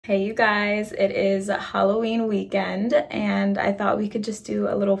Hey you guys, it is Halloween weekend and I thought we could just do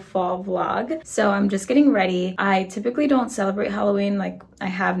a little fall vlog. So I'm just getting ready. I typically don't celebrate Halloween, like I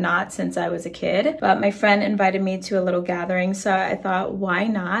have not since I was a kid, but my friend invited me to a little gathering, so I thought why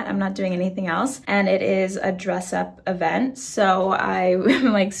not? I'm not doing anything else and it is a dress up event, so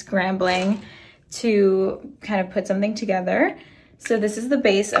I'm like scrambling to kind of put something together. So this is the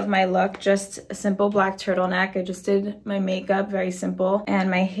base of my look, just a simple black turtleneck. I just did my makeup, very simple, and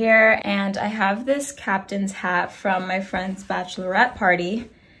my hair. And I have this captain's hat from my friend's bachelorette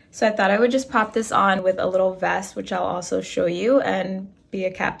party. So I thought I would just pop this on with a little vest, which I'll also show you, and be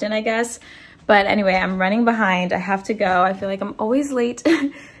a captain, I guess. But anyway, I'm running behind. I have to go. I feel like I'm always late.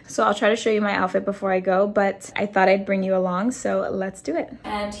 So I'll try to show you my outfit before I go, but I thought I'd bring you along, so let's do it.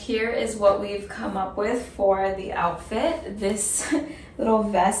 And here is what we've come up with for the outfit. This little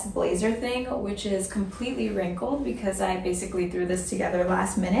vest blazer thing, which is completely wrinkled because I basically threw this together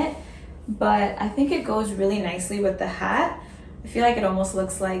last minute, but I think it goes really nicely with the hat. I feel like it almost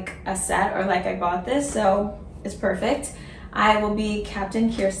looks like a set or like I bought this, so it's perfect. I will be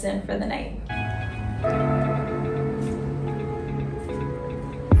Captain Kirsten for the night.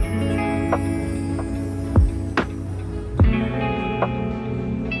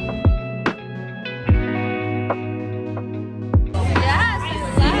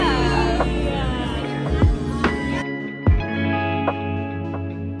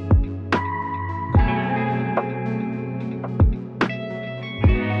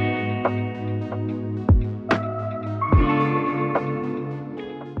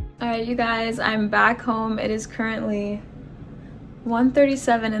 Alright you guys, I'm back home. It is currently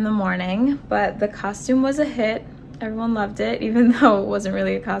 1:37 in the morning, but the costume was a hit. Everyone loved it, even though it wasn't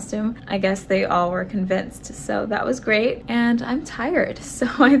really a costume. I guess they all were convinced, so that was great. And I'm tired, so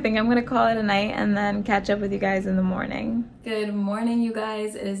I think I'm gonna call it a night and then catch up with you guys in the morning. Good morning, you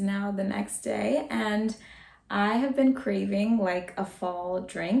guys. It is now the next day, and I have been craving like a fall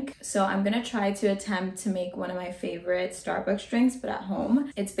drink, so I'm gonna try to attempt to make one of my favorite Starbucks drinks, but at home.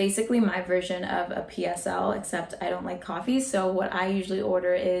 It's basically my version of a PSL, except I don't like coffee, so what I usually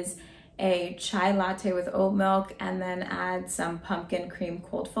order is a chai latte with oat milk and then add some pumpkin cream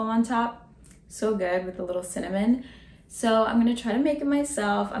cold foam on top. So good with a little cinnamon. So I'm gonna try to make it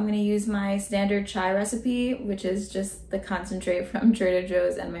myself. I'm gonna use my standard chai recipe, which is just the concentrate from Trader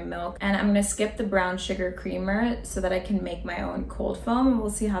Joe's and my milk. And I'm gonna skip the brown sugar creamer so that I can make my own cold foam, and we'll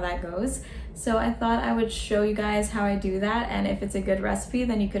see how that goes. So I thought I would show you guys how I do that, and if it's a good recipe,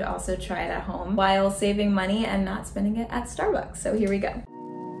 then you could also try it at home while saving money and not spending it at Starbucks. So here we go.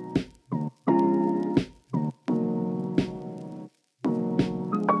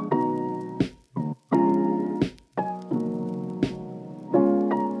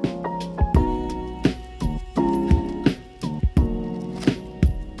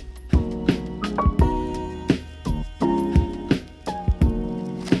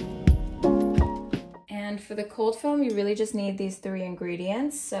 For the cold foam, you really just need these 3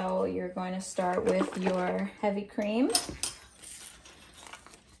 ingredients. So you're going to start with your heavy cream.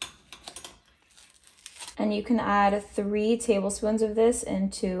 And you can add 3 tablespoons of this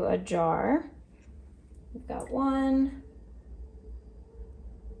into a jar. We've got 1,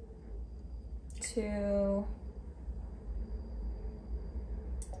 2,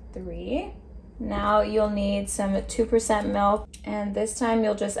 3. Now you'll need some 2% milk, and this time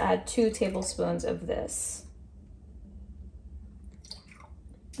you'll just add 2 tablespoons of this.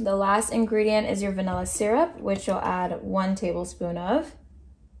 The last ingredient is your vanilla syrup, which you'll add 1 tablespoon of.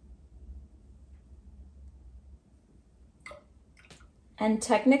 And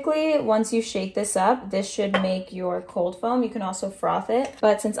technically, once you shake this up, this should make your cold foam. You can also froth it,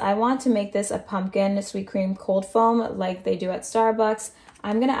 but since I want to make this a pumpkin sweet cream cold foam like they do at Starbucks,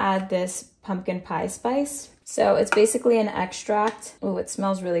 I'm gonna add this pumpkin pie spice. So it's basically an extract. Oh, it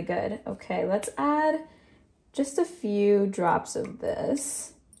smells really good. Okay, let's add just a few drops of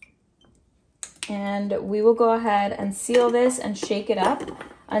this. And we will go ahead and seal this and shake it up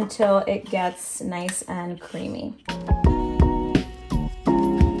until it gets nice and creamy.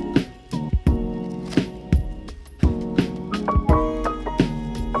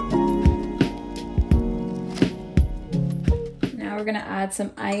 We're gonna add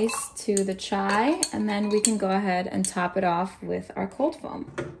some ice to the chai, and then we can go ahead and top it off with our cold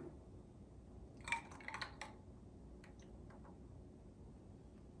foam.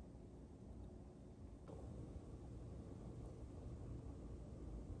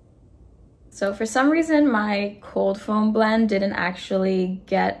 So for some reason, my cold foam blend didn't actually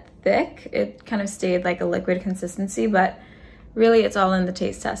get thick. It kind of stayed like a liquid consistency, but really it's all in the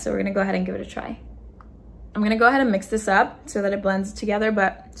taste test. So we're gonna go ahead and give it a try. I'm gonna go ahead and mix this up so that it blends together,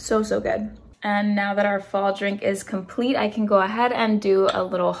 but so good. And now that our fall drink is complete, I can go ahead and do a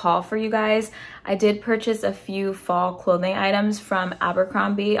little haul for you guys. I did purchase a few fall clothing items from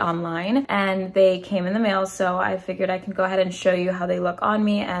Abercrombie online, and they came in the mail, so I figured I can go ahead and show you how they look on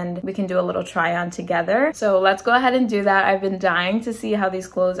me, and we can do a little try on together. So let's go ahead and do that. I've been dying to see how these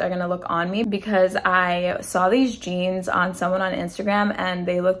clothes are gonna look on me because I saw these jeans on someone on Instagram and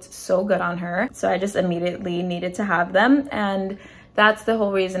they looked so good on her. So I just immediately needed to have them, and that's the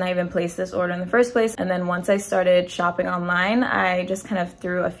whole reason I even placed this order in the first place. And then once I started shopping online, I just kind of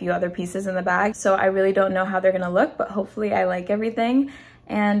threw a few other pieces in the bag. So I really don't know how they're gonna look, but hopefully I like everything.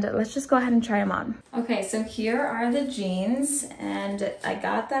 And let's just go ahead and try them on. Okay, so here are the jeans, and I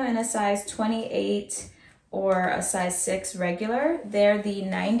got them in a size 28 or a size 6 regular. They're the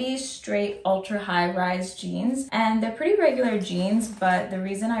 90s straight ultra high rise jeans, and they're pretty regular jeans, but the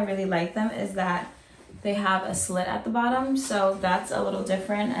reason I really like them is that they have a slit at the bottom, so that's a little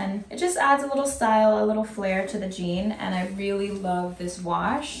different, and it just adds a little style, a little flair to the jean, and I really love this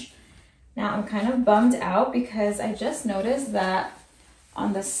wash. Now I'm kind of bummed out because I just noticed that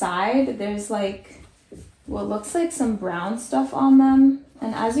on the side there's like what looks like some brown stuff on them,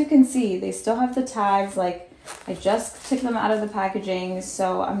 and as you can see they still have the tags. Like, I just took them out of the packaging,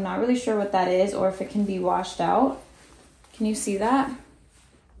 so I'm not really sure what that is or if it can be washed out. Can you see that?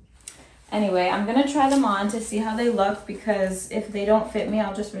 Anyway, I'm gonna try them on to see how they look, because if they don't fit me,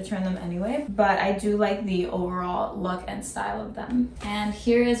 I'll just return them anyway. But I do like the overall look and style of them. And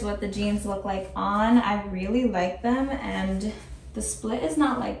here is what the jeans look like on. I really like them, and the split is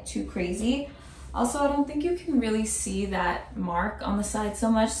not like too crazy. Also, I don't think you can really see that mark on the side so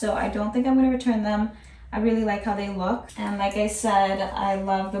much, so I don't think I'm gonna return them. I really like how they look. And like I said, I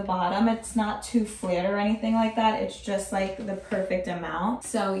love the bottom. It's not too flared or anything like that. It's just like the perfect amount.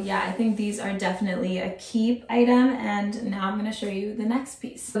 So yeah, I think these are definitely a keep item. And now I'm gonna show you the next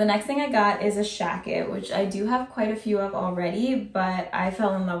piece. So the next thing I got is a shacket, which I do have quite a few of already, but I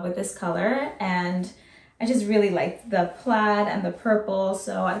fell in love with this color and I just really liked the plaid and the purple.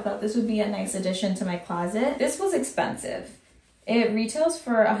 So I thought this would be a nice addition to my closet. This was expensive. It retails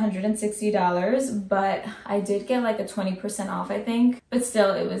for $160, but I did get like a 20% off, I think. But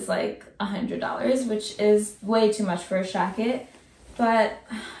still, it was like $100, which is way too much for a shacket. But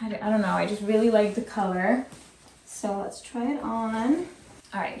I don't know, I just really like the color. So let's try it on.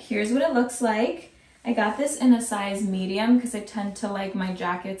 All right, here's what it looks like. I got this in a size medium because I tend to like my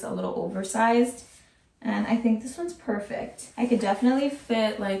jackets a little oversized. And I think this one's perfect. I could definitely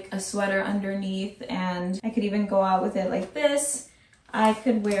fit like a sweater underneath, and I could even go out with it like this. I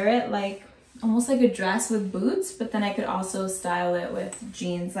could wear it like almost like a dress with boots, but then I could also style it with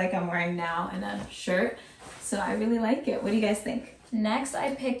jeans like I'm wearing now and a shirt. So I really like it. What do you guys think? Next,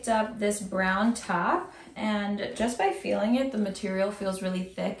 I picked up this brown top, and just by feeling it, the material feels really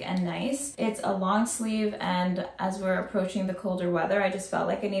thick and nice. It's a long sleeve, and as we're approaching the colder weather, I just felt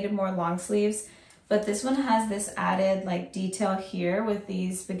like I needed more long sleeves. But this one has this added like detail here with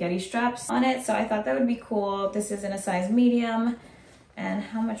these spaghetti straps on it. So I thought that would be cool. This is in a size medium. And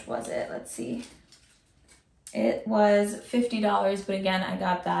how much was it? Let's see. It was $50, but again, I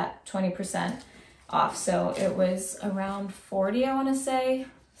got that 20% off. So it was around 40, I wanna say,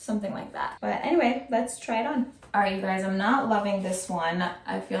 something like that. But anyway, let's try it on. All right, you guys, I'm not loving this one.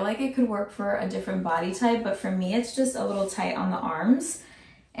 I feel like it could work for a different body type, but for me, it's just a little tight on the arms.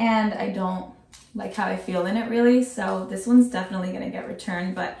 And I don't like how I feel in it really, so this one's definitely gonna get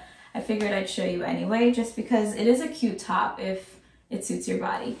returned, but I figured I'd show you anyway just because it is a cute top if it suits your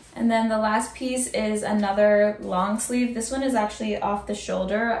body. And then the last piece is another long sleeve. This one is actually off the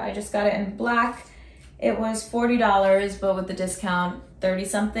shoulder. I just got it in black. It was $40, but with the discount 30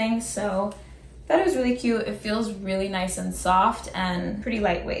 something, so I thought it was really cute. It feels really nice and soft and pretty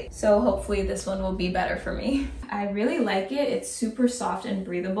lightweight. So hopefully this one will be better for me. I really like it. It's super soft and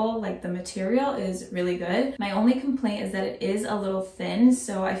breathable. Like, the material is really good. My only complaint is that it is a little thin,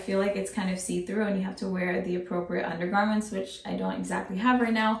 so I feel like it's kind of see-through and you have to wear the appropriate undergarments, which I don't exactly have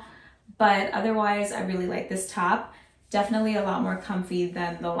right now. But otherwise, I really like this top. Definitely a lot more comfy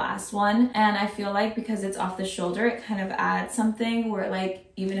than the last one. And I feel like because it's off the shoulder, it kind of adds something where, like,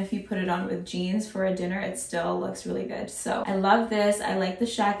 even if you put it on with jeans for a dinner, it still looks really good. So I love this. I like the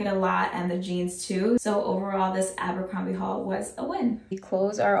shacket a lot and the jeans too. So overall, this Abercrombie haul was a win. The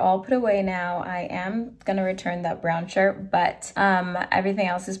clothes are all put away now. I am gonna return that brown shirt, but everything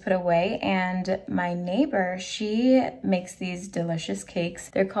else is put away. And my neighbor, she makes these delicious cakes.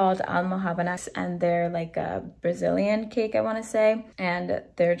 They're called almohábanas, and they're like a Brazilian cake, I wanna say. And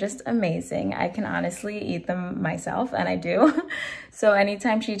they're just amazing. I can honestly eat them myself, and I do. So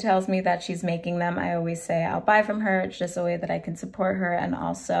anytime she tells me that she's making them, I always say I'll buy from her. It's just a way that I can support her and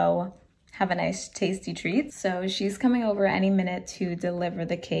also have a nice tasty treat. So she's coming over any minute to deliver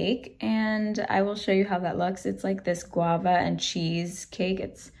the cake, and I will show you how that looks. It's like this guava and cheese cake.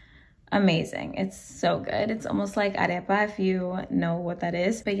 It's amazing. It's so good. It's almost like arepa, if you know what that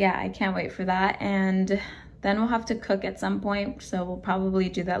is. But yeah, I can't wait for that. And then we'll have to cook at some point, so we'll probably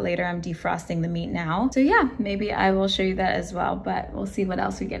do that later. I'm defrosting the meat now. So yeah, maybe I will show you that as well, but we'll see what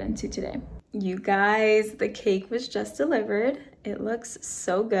else we get into today. You guys, the cake was just delivered. It looks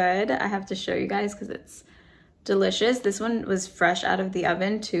so good. I have to show you guys because it's delicious. This one was fresh out of the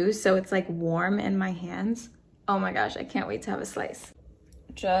oven too, so it's like warm in my hands. Oh my gosh, I can't wait to have a slice.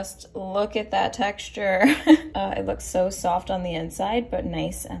 Just look at that texture. It looks so soft on the inside, but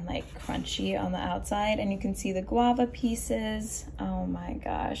nice and like crunchy on the outside. And you can see the guava pieces. Oh my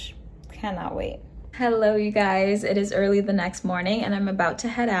gosh, cannot wait. Hello, you guys. It is early the next morning and I'm about to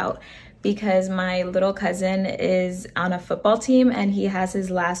head out because my little cousin is on a football team and he has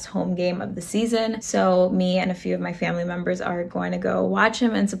his last home game of the season. So me and a few of my family members are going to go watch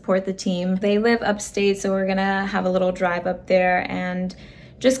him and support the team. They live upstate, so we're gonna have a little drive up there and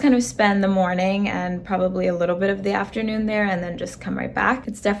just kind of spend the morning and probably a little bit of the afternoon there and then just come right back.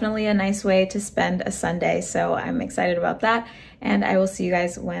 It's definitely a nice way to spend a Sunday, so I'm excited about that, and I will see you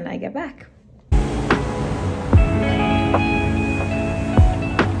guys when I get back.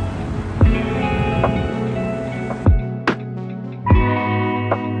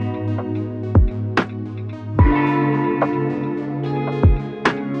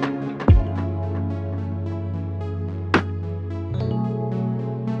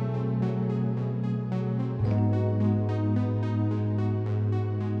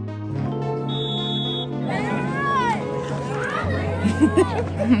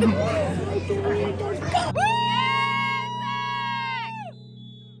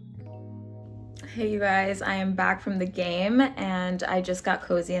 Hey you guys, I am back from the game and I just got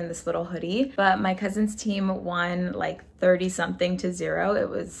cozy in this little hoodie, but my cousin's team won like 30 something to 0. It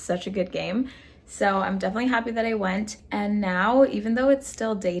was such a good game. So I'm definitely happy that I went. And now, even though it's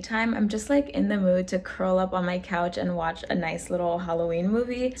still daytime, I'm just like in the mood to curl up on my couch and watch a nice little Halloween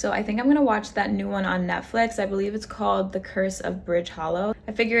movie. So I think I'm gonna watch that new one on Netflix. I believe it's called The Curse of Bridge Hollow.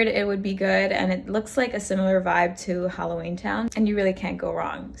 I figured it would be good and it looks like a similar vibe to Halloween Town and you really can't go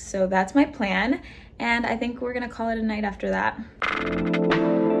wrong. So that's my plan. And I think we're gonna call it a night after that.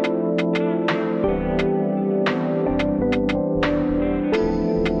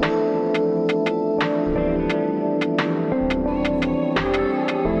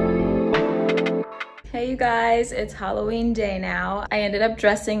 Hey you guys, it's Halloween day now. I ended up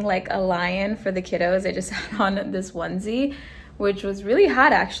dressing like a lion for the kiddos. I just had on this onesie, which was really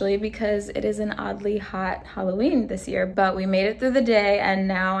hot actually because it is an oddly hot Halloween this year, but we made it through the day and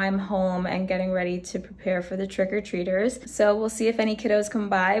now I'm home and getting ready to prepare for the trick-or-treaters. So we'll see if any kiddos come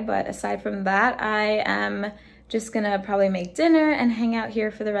by, but aside from that, I am just gonna probably make dinner and hang out here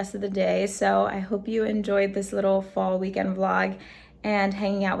for the rest of the day. So I hope you enjoyed this little fall weekend vlog and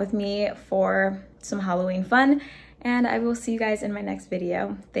hanging out with me for some Halloween fun, and I will see you guys in my next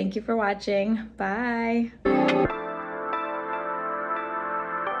video. Thank you for watching. Bye.